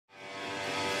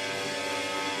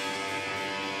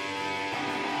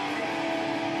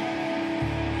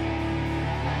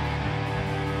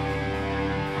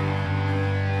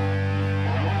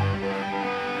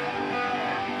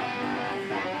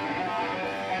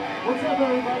What's up,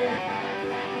 everybody?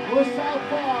 We're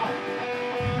Southpaw.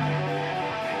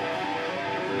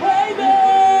 Hey man,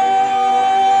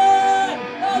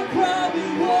 I probably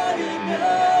wouldn't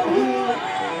know who I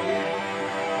am.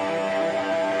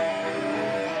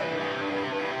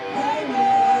 Hey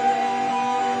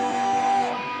man,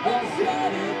 I'm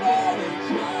standing more than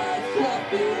just a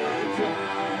few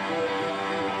times.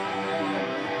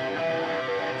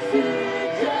 See,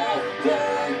 just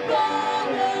turned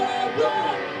forward, I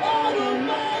got all the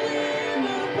money in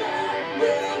the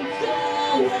bathroom, so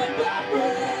with my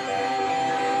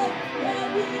friend. And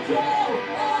we drove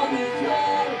all this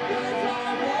way, 'cause I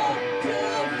want to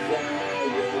see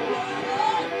you, but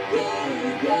I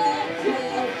couldn't get to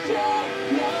shut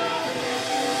your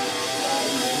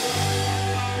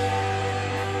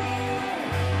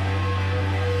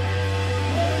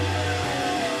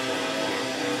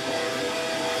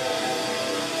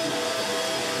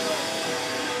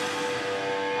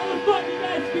How the fuck you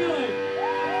guys feeling?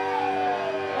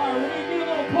 Alright, we're gonna get a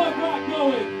little punk rock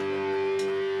going.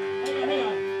 Hang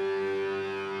on.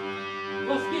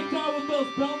 Let's get down with those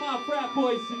Belmont frat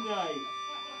boys tonight.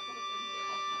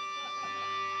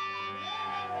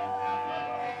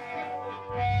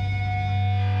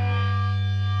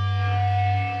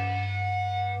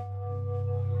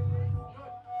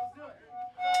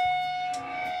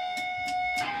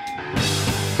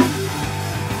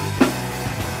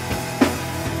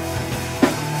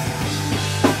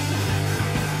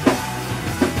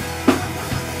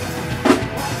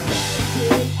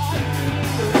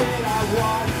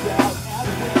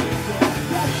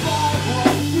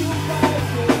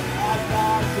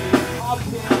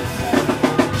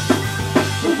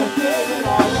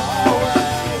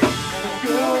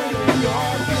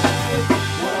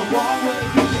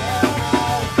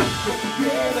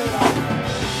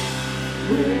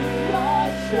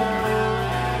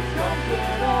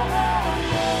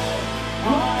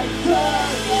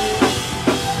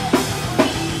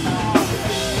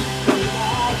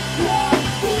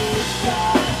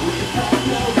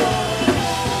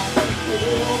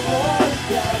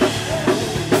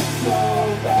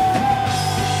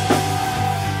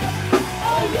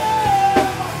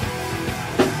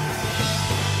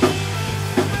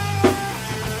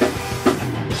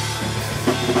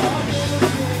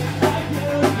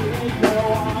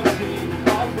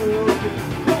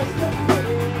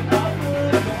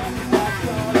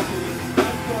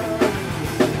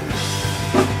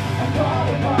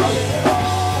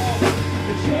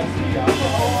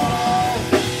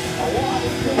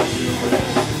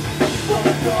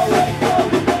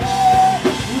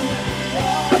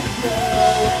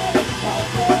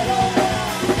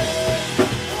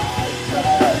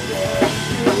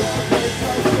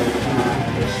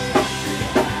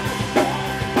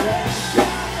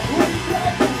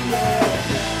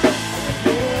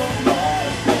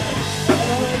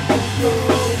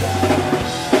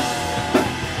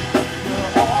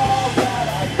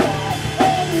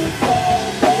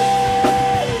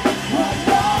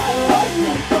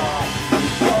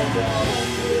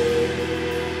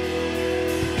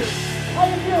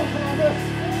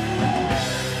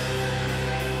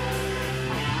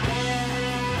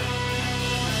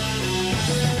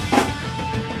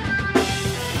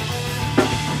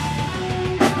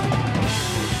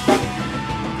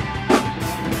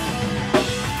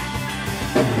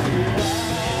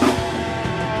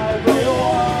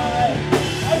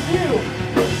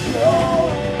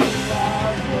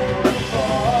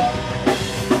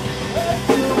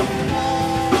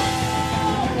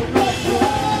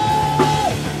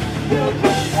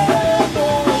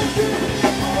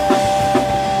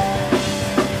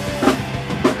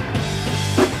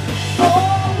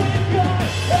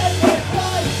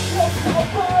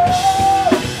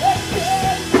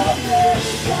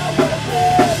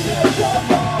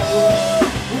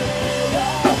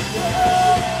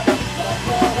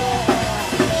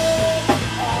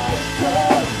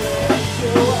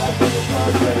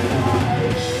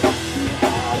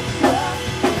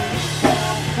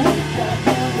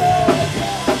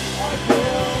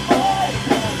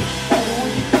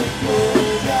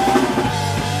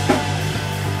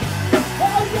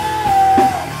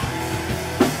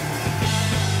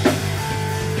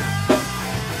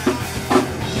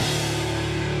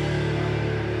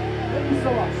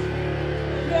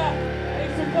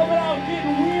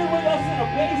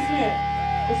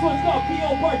 This one's called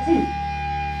Keyhole Pt.2.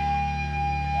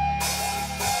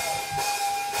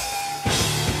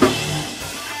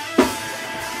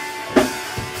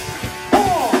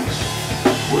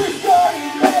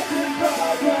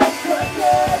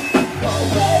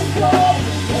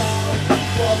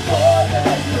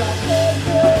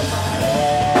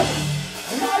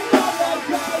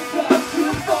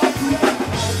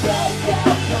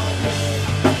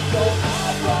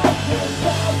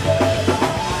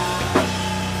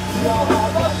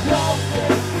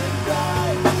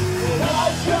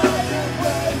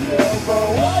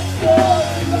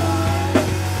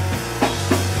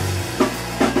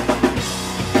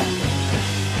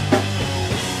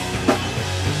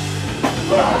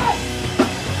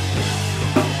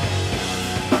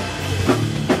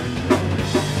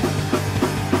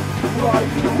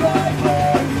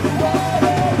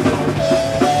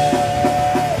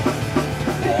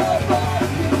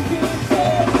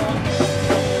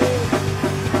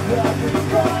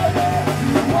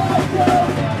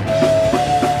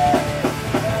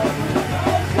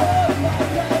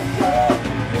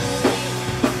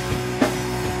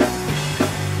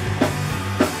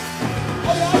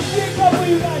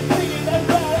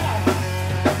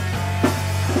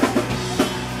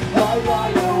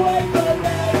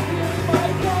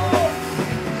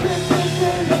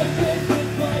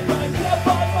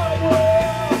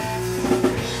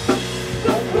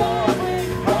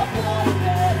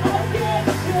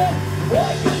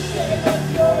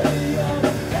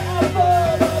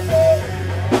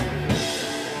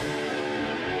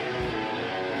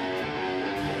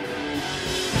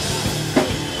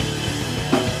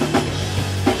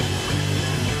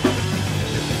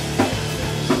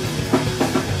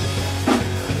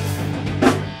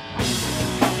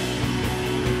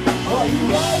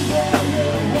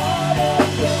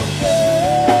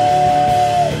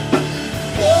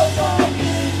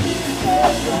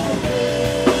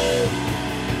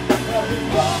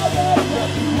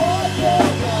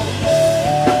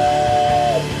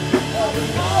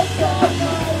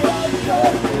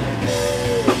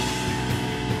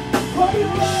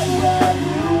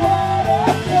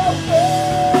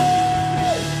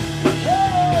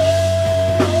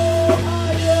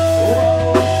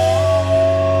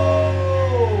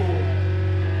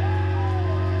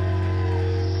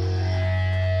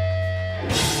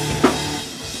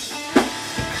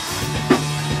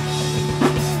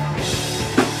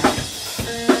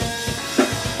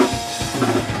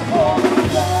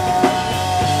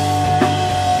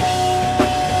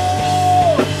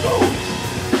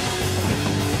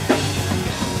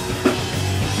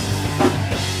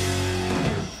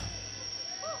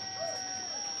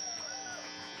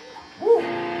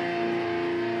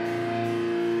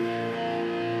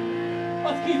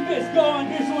 Let's keep this going.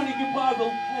 Here's one you can bob the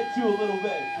head to a little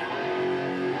bit.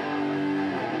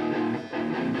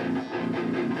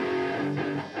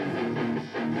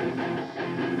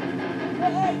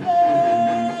 Lately,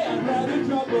 I'd rather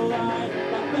drop a line.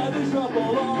 My feathers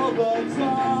rumble all the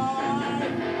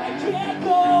time. I can't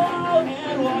go out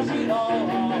and wash it all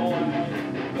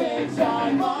away.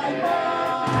 Inside my mind.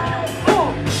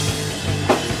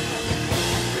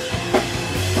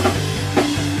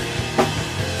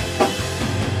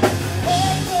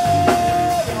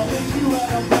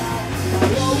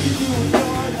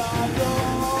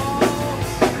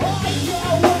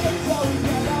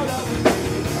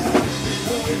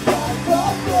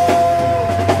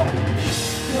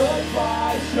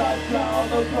 Shut down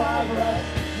the progress.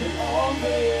 You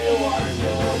only want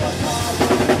to the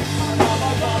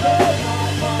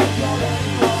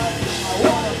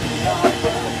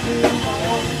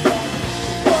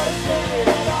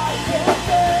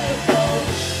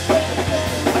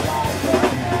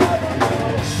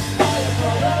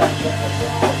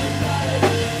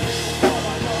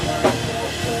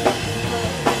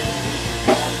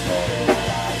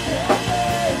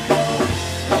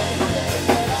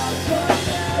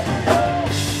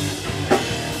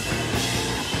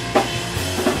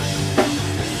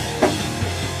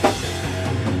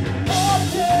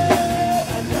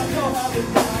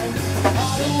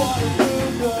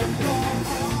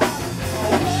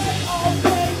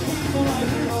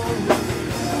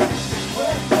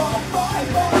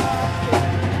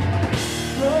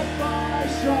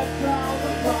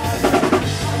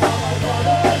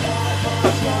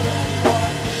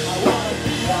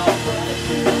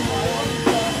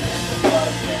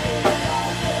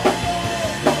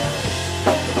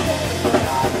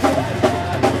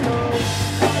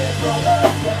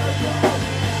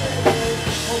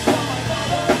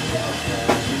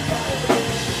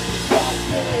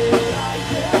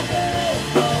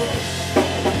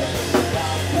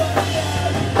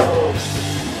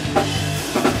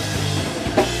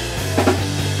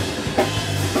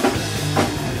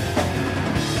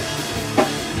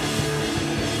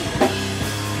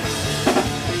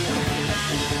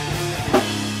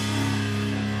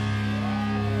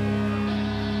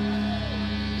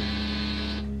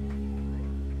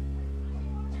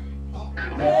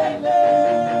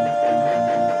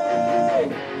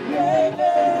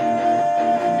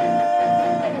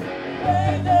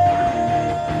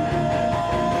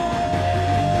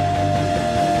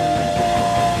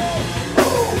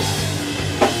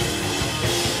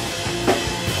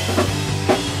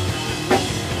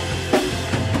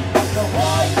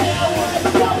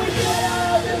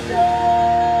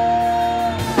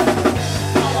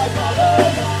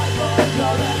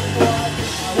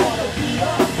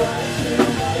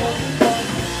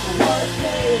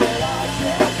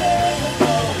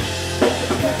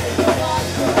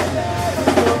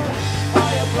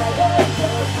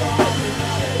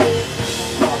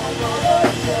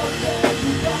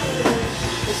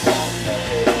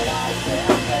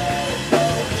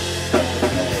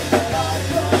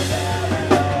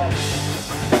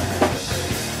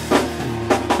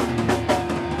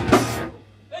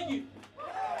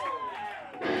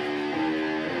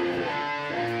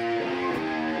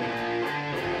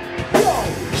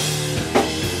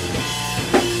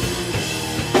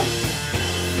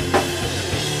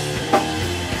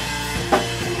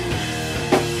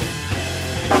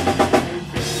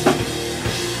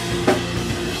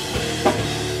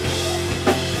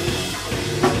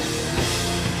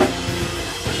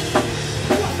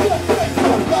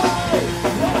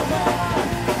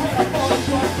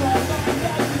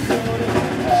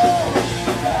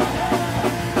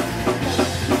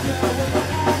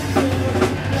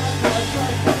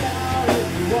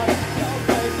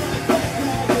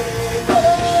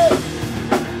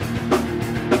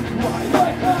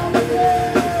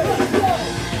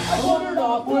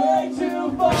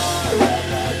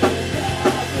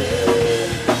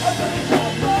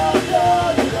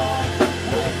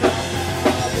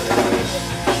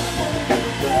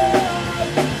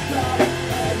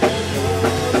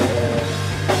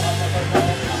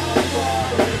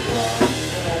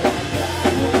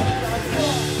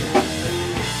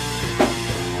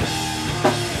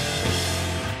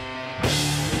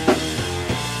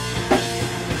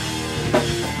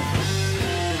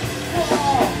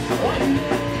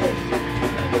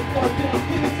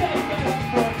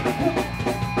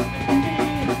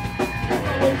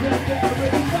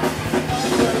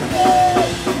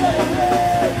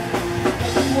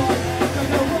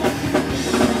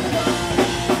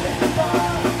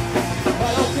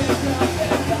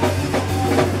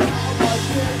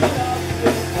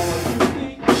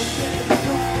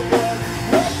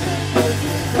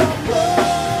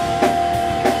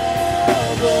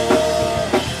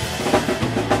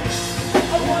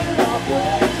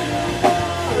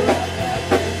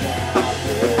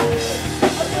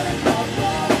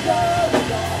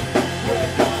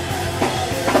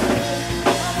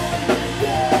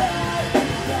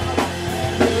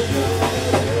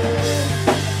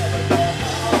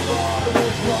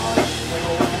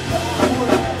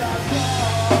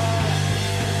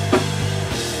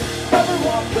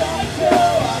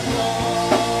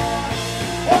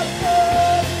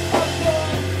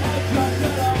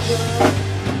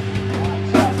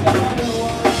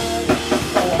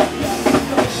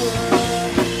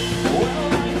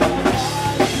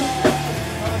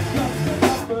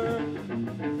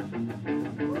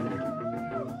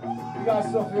You guys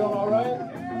still feeling all right?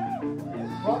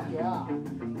 Fuck yeah.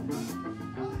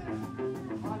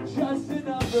 I'm just a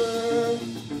number,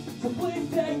 so please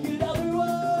take it other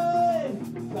way,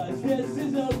 'cause this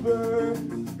is over,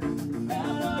 and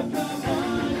I've got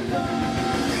my time.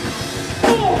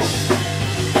 Oh!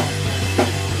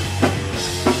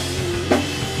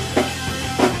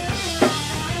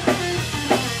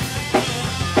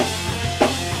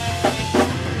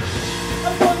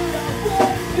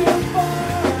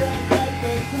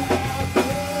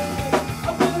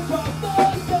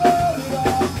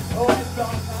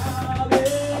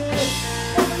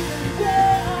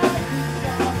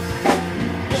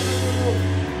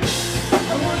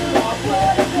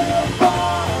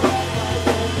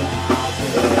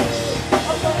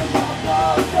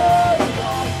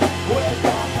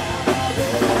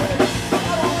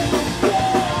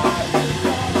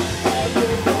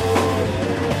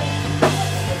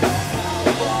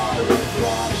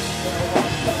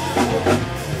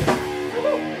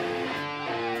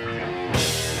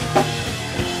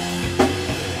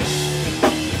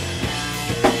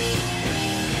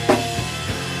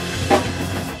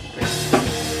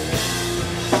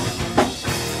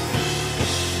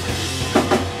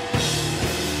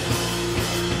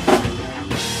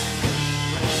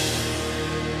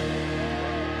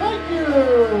 Thank you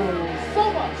so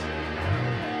much.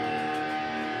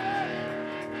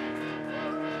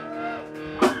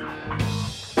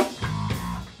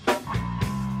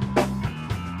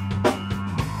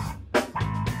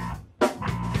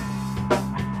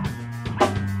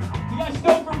 You guys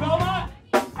stoked for Belmont?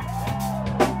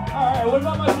 Alright, what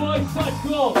about my boys, Such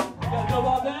Cool? You guys know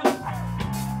about them?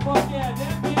 Fuck yeah,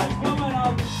 them bands coming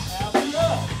up after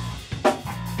us.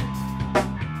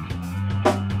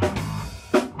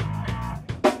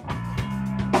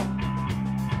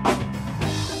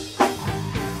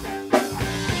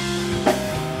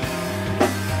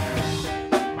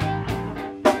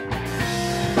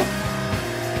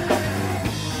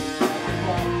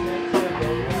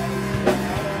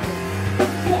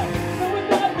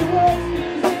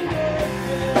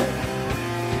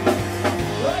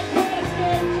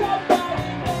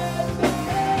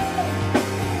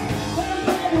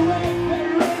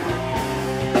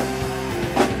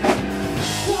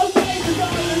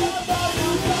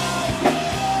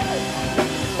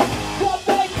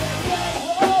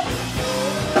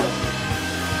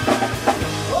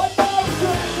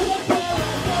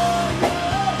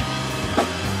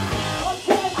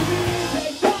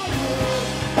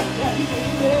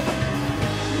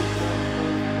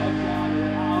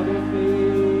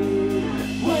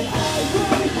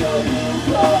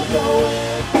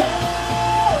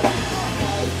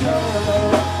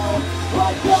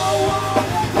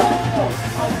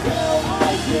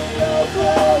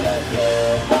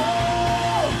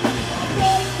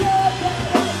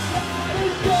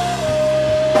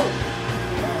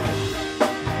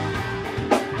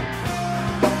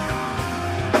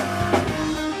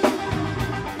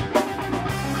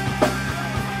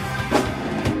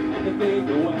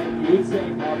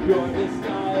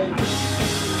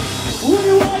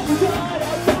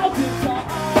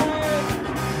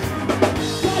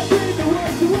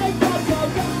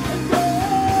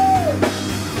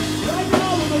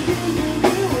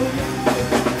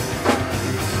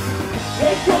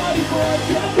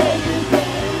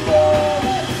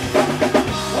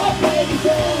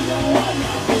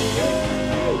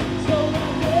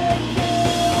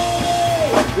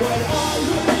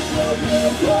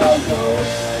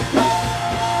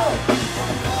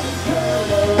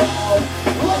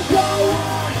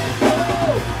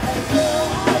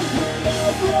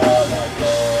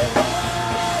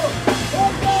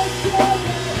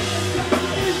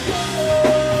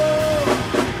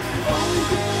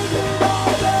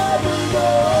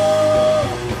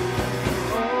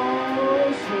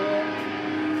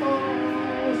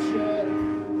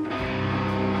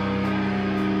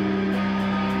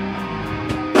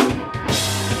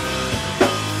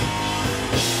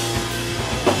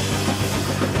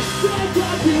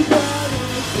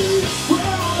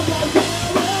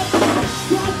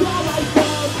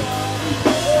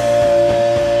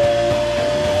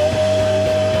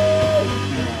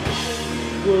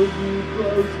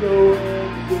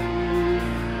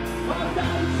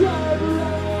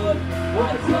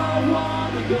 I don't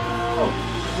wanna go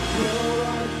until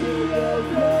I see you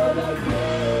through the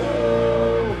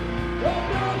view. I'm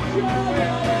not sure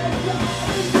that it's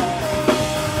time to go.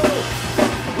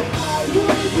 I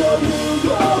wait till you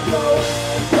go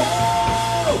into.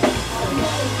 I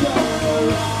might turn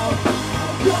around. I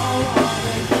don't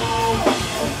wanna go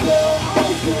until I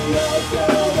see you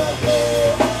through the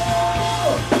view.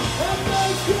 And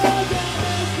make sure that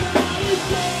it's not a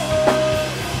shame.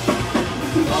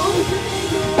 It's the only thing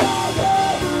that I've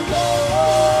ever known.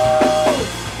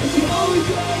 It's the only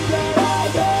thing that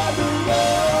I've ever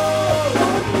known.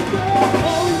 It's the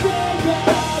only thing that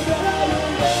I've ever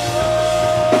known.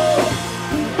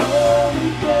 The only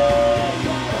thing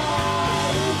that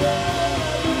I've ever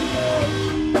known.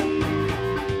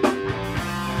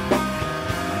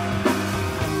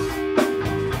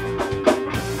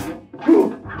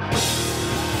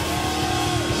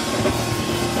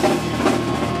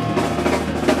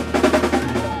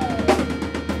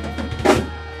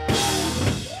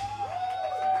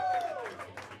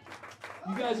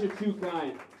 You guys are too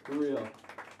kind, for real.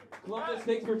 Columbus,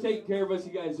 thanks for taking care of us.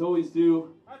 You guys always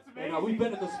do. And we've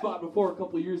been at the spot before a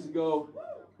couple of years ago.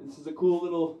 This is a cool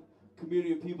little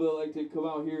community of people that like to come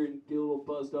out here and get a little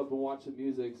buzzed up and watch the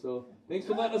music. So thanks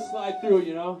for letting us slide through,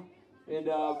 you know. And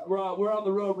we're on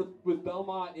the road with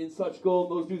Belmont and Such Gold.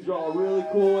 Those dudes are all really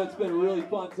cool. It's been a really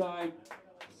fun time.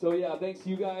 So yeah, thanks to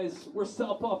you guys. We're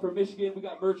Southpaw from Michigan. We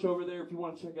got merch over there if you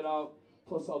want to check it out,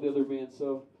 plus all the other bands.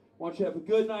 So why don't you have a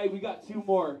good night? We got 2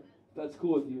 more, if that's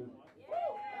cool with you.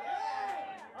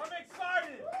 I'm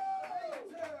excited.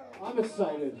 I'm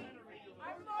excited.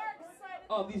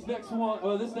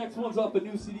 This next one's off a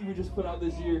new CD we just put out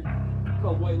this year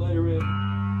called White Lighter In.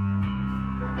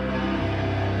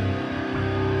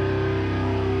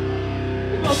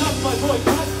 It goes out to my boy,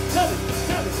 Kevin.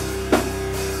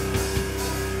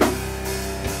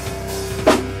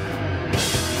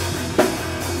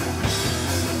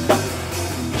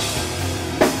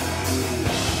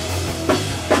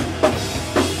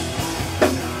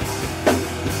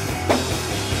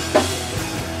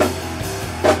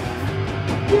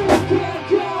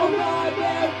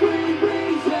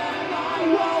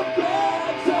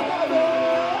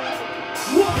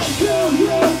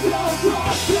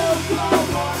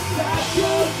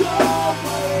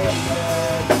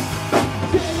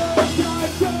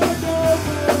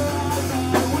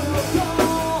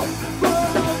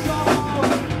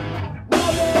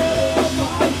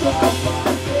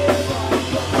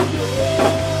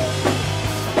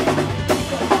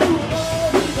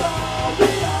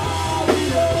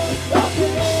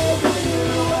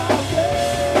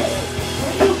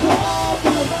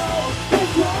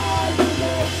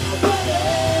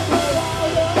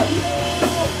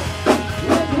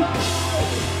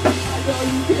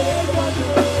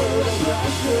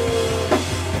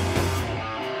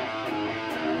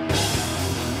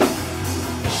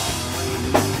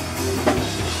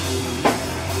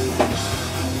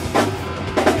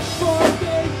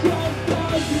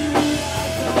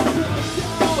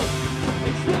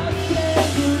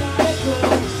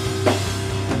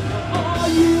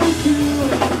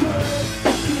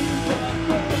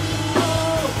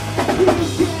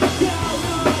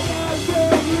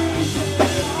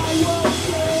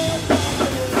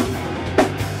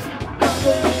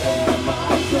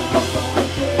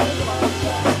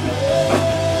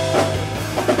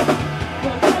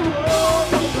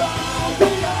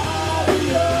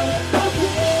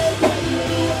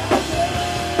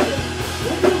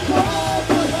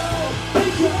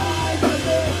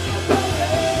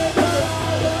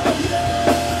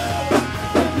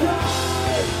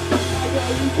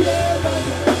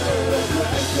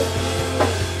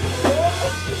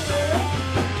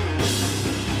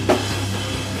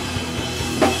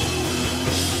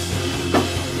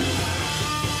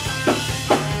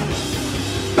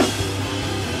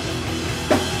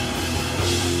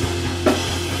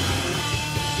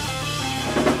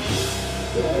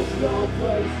 There's no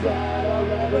place that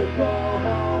I'll ever go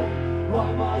home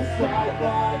on my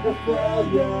sideline to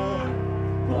failure.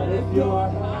 But if you're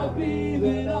happy,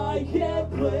 then I can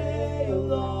play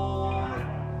along.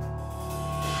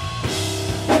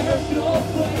 There's no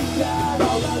place that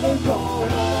I'll ever go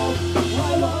home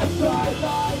on my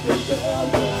sideline to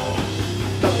failure.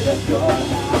 But if you're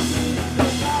happy,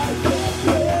 then I can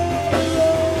play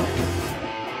along.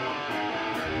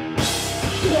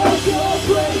 There's no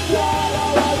place that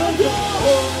I'll ever go.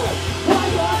 I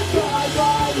got tried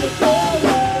by the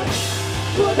failure.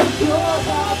 But if you're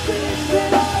happy,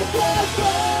 then I can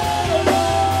play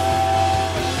along.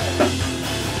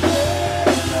 Play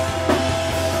along.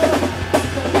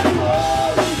 But I'm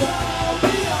worried I'll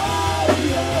be out of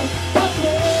here.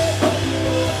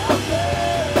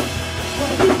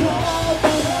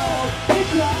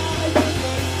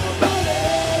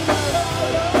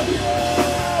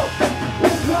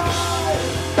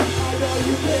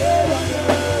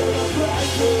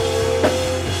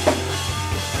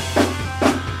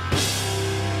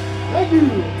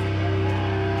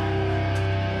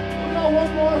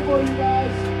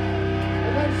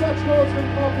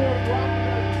 out there and rock you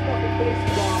guys and stuff and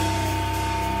basses on.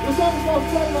 This song is called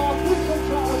Set It Off. Please come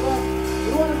chat with us.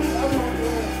 We want to meet everyone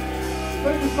here.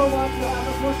 Thank you so much for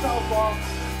having us. We're Southpaw.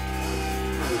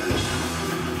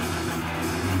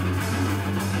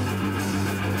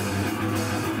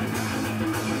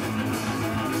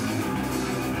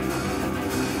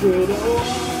 To the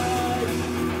one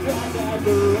that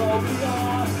never rolled me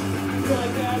off, that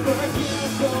never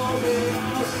canceled me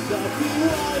out, that you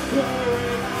was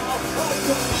pouring out my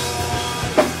joy.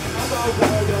 I'm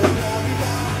over the carry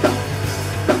down.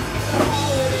 The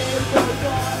holidays are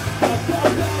gone, I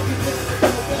felt like it's in the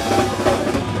bell.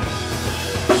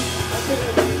 I'm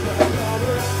gonna be the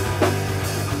cover.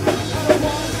 I don't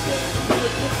want to stand in the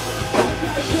crowd, I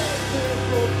can't take this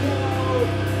hotel.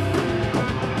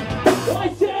 I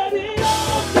said it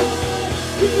all good,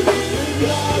 you did it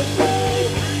your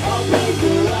face. I'll make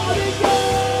you out and go.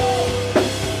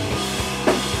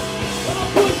 I'll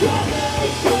put your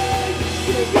nation,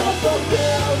 kick up the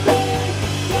building,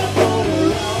 that's all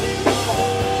around in my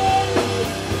head.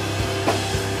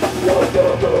 Go, go,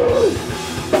 go.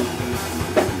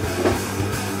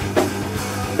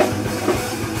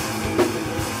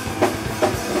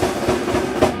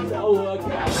 So look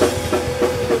at me,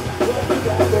 what you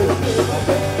got to see my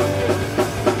face.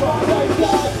 For my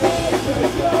God, nature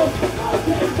shows, I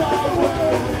take my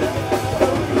word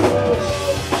wherever we go.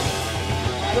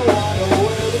 I don't wanna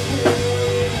wear the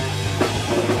green,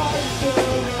 but I'm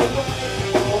still away.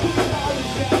 Oh, we gotta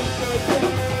change the day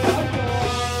I'm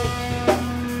gone.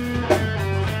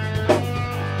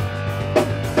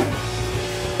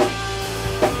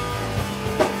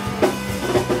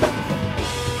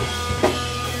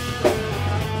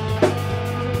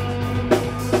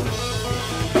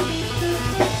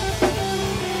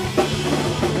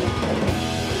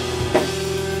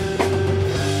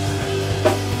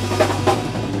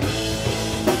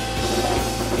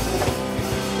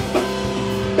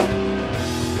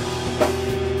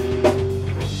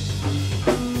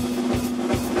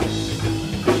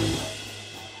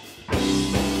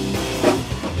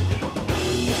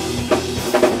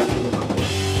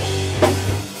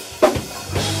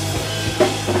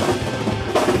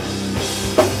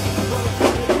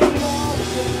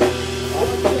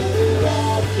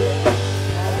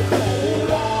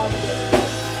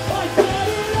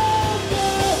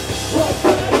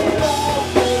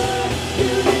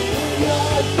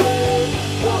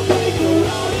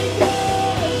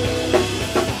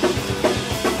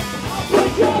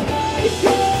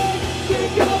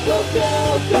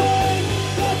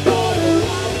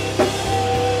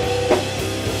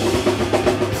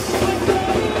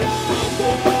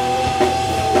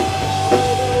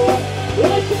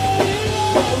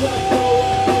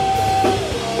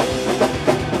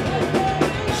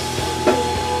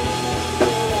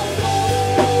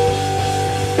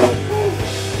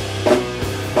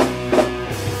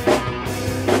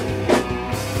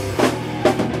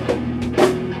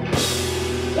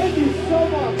 Thank you so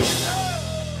much.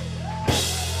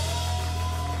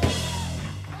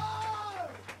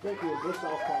 Thank you. We're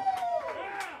Southpaw.